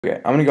Okay,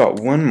 I'm gonna go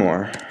one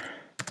more,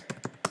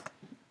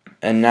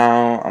 and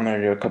now I'm gonna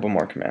do a couple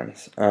more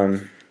commands.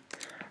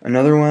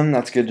 Another one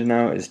that's good to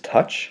know is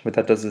touch. What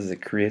that does is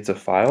it creates a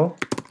file,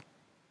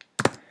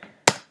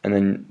 and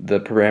then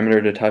the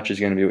parameter to touch is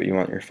going to be what you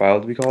want your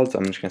file to be called. So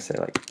I'm just going to say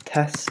like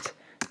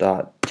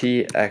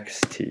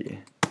test.txt,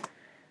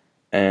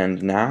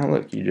 and now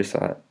look, you just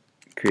saw it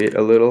create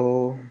a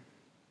little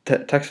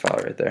text file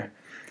right there.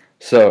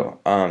 So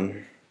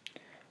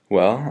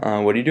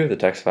what do you do with the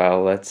text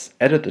file? Let's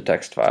edit the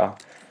text file.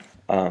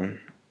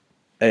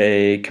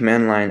 A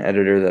command line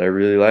editor that I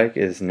really like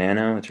is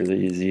Nano. It's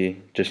really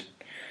easy. Just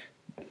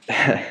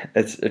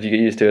if you get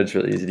used to it, it's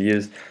really easy to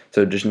use.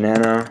 So just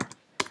Nano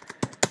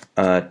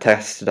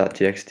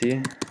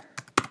test.txt.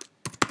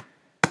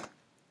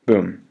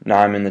 Boom. Now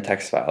I'm in the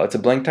text file. It's a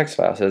blank text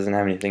file, so it doesn't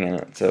have anything in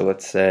it. So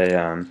let's say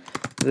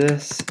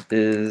this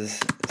is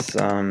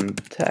some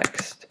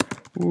text.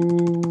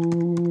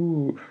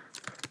 Ooh.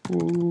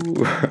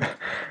 Ooh.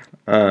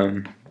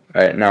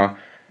 Alright, now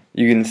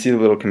you can see the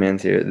little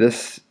commands here.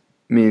 This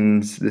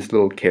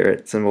little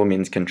caret symbol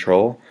means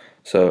control.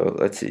 So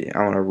let's see,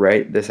 I want to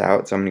write this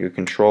out, so I'm going to go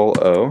Control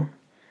O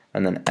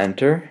and then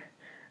enter,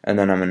 and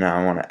then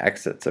I want to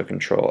exit, so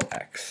Control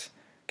X.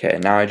 Okay,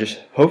 now I just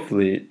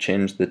hopefully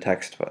changed the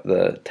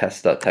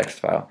test.txt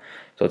file.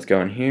 So let's go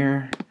in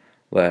here,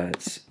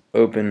 let's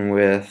open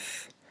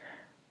with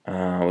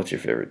what's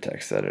your favorite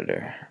text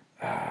editor?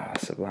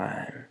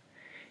 Sublime.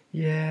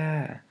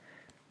 Yeah,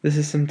 this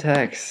is some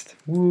text.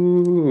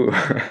 Woo!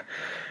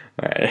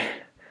 Alright.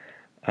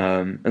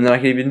 And then I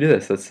can even do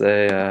this. Let's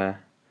say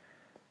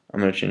I'm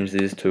going to change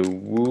these to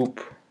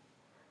whoop.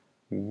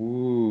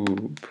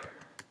 Whoop.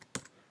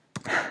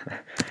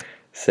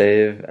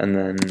 Save, and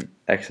then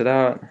exit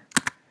out.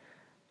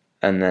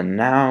 And then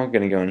now I'm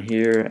going to go in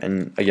here,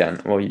 and again,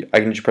 I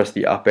can just press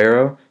the up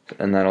arrow,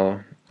 and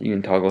you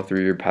can toggle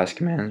through your past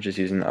commands just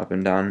using the up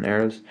and down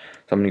arrows. So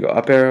I'm going to go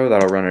up arrow,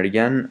 that'll run it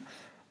again.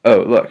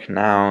 Oh, look,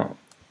 now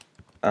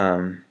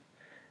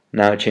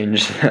it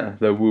changed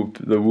the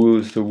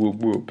woos to whoop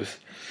whoops.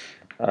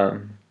 So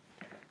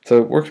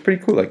it works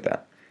pretty cool like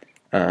that.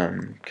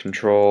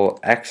 Control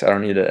X, I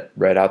don't need to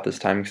write out this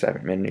time because I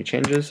haven't made any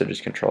changes, so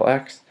just Control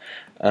X.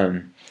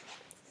 And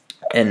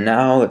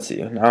now, let's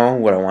see, now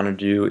what I want to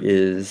do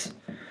is,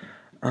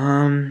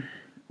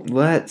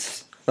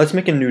 let's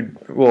make a new,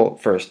 well,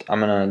 first,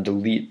 I'm going to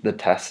delete the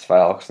test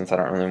file since I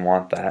don't really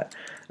want that.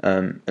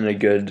 And a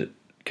good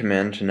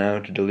command to know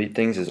to delete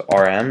things is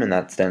RM, and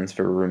that stands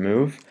for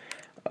remove.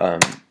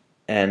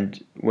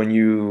 And when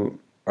you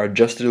are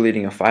just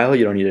deleting a file,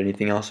 you don't need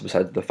anything else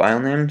besides the file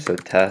name, so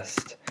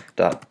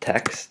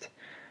test.txt.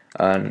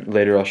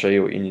 Later I'll show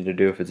you what you need to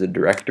do if it's a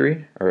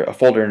directory, or a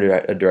folder and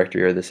a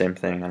directory are the same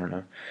thing. I don't know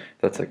if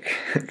that's like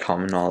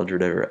common knowledge or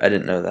whatever. I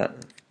didn't know that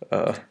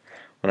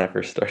when I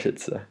first started,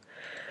 so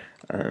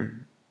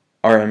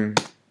RM,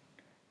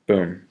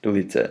 boom,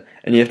 deletes it.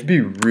 And you have to be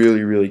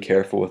really, really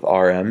careful with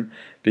RM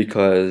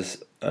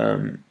because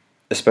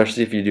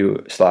especially if you do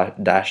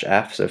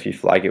 /F, so if you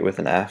flag it with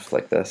an F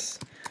like this,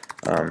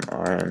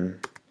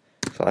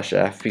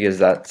 RM/F, because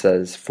that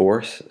says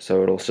force,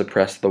 so it'll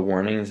suppress the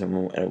warnings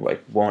and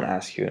it won't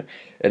ask you,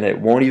 and it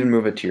won't even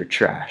move it to your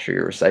trash or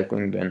your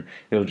recycling bin.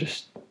 It'll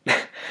just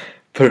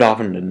put it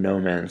off into no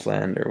man's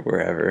land or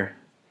wherever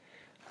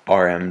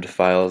RM'd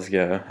files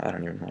go. I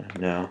don't even want to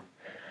know.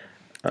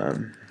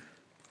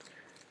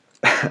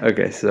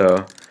 Okay,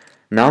 so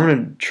now I'm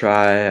going to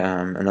try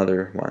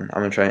another one.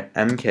 I'm going to try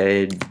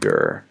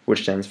mkdir,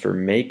 which stands for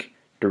make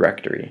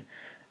directory.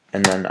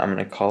 And then I'm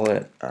going to call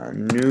it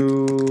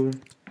new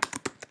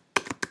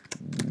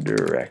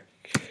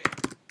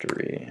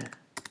directory.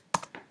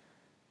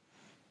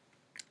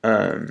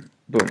 Boom.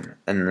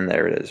 And then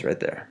there it is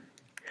right there.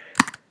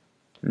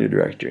 New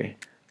directory.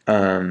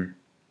 If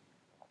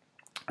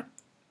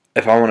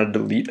I want to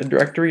delete a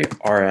directory,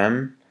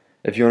 RM.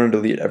 If you want to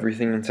delete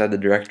everything inside the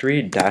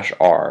directory,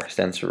 -R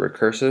stands for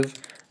recursive.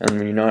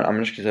 And you know what? I'm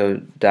just going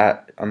to go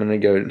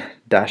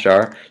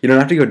 -R. You don't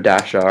have to go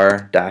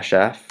 -R,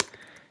 -F.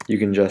 You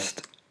can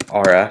just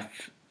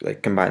RF,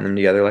 like combine them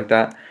together like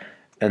that.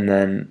 And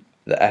then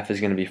the F is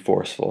going to be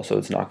forceful, so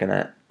it's not going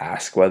to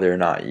ask whether or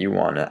not you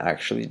want to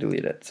actually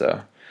delete it.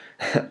 So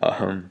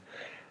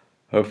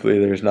hopefully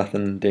there's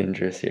nothing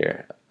dangerous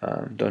here.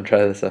 Don't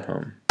try this at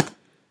home.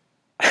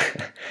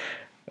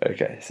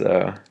 Okay,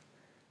 so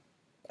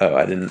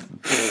I didn't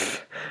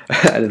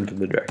put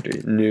the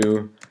directory.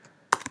 New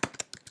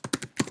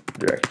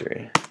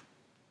directory.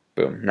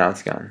 Boom, now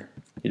it's gone.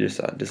 You just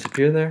saw it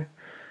disappear there.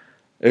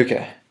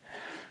 Okay.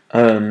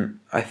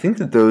 I think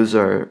that those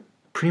are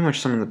pretty much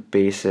some of the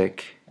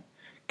basic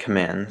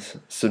commands.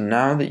 So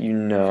now that you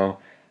know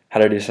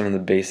how to do some of the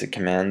basic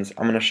commands,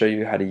 I'm going to show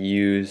you how to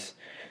use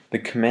the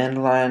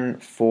command line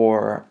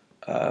for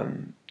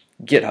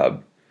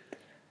GitHub,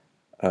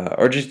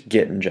 or just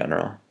Git in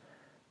general.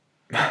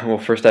 Well,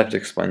 first I have to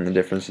explain the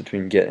difference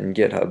between Git and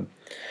GitHub.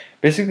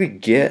 Basically,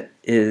 Git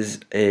is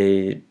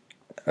a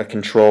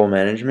control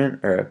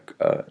management, or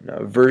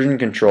a version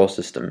control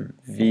system,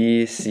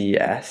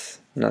 VCS,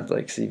 not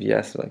like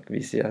CVS, like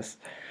VCS.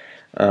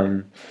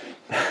 a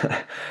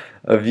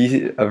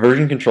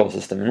version control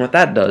system. And what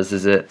that does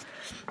is it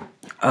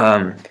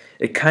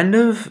kind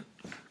of,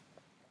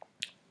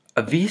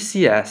 a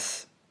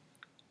VCS,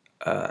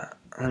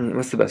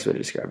 what's the best way to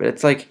describe it?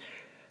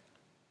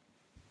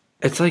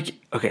 It's like,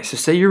 okay, so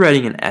say you're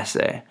writing an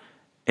essay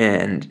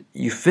and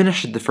you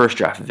finished the first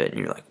draft of it and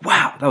you're like,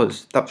 wow, that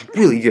was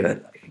really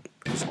good.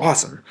 It was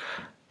awesome.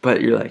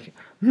 But you're like,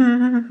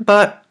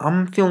 but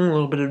I'm feeling a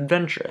little bit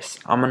adventurous.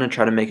 I'm going to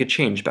try to make a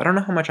change, but I don't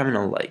know how much I'm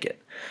going to like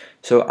it.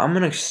 So I'm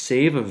going to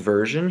save a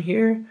version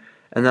here,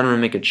 and then I'm going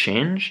to make a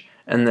change,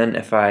 and then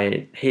if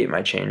I hate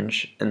my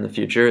change in the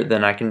future,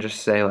 then I can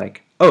just say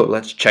like, oh,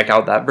 let's check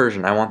out that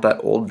version. I want that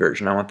old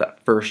version. I want that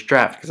first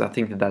draft because I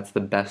think that that's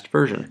the best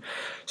version.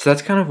 So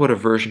that's kind of what a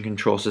version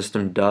control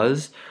system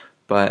does,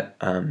 but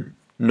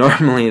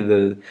normally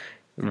the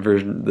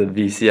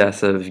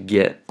VCS of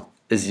Git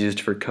is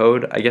used for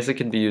code. I guess it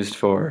could be used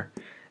for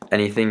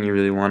anything you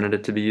really wanted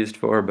it to be used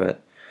for,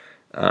 but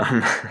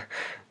that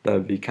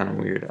would be kind of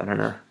weird. I don't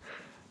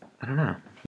know.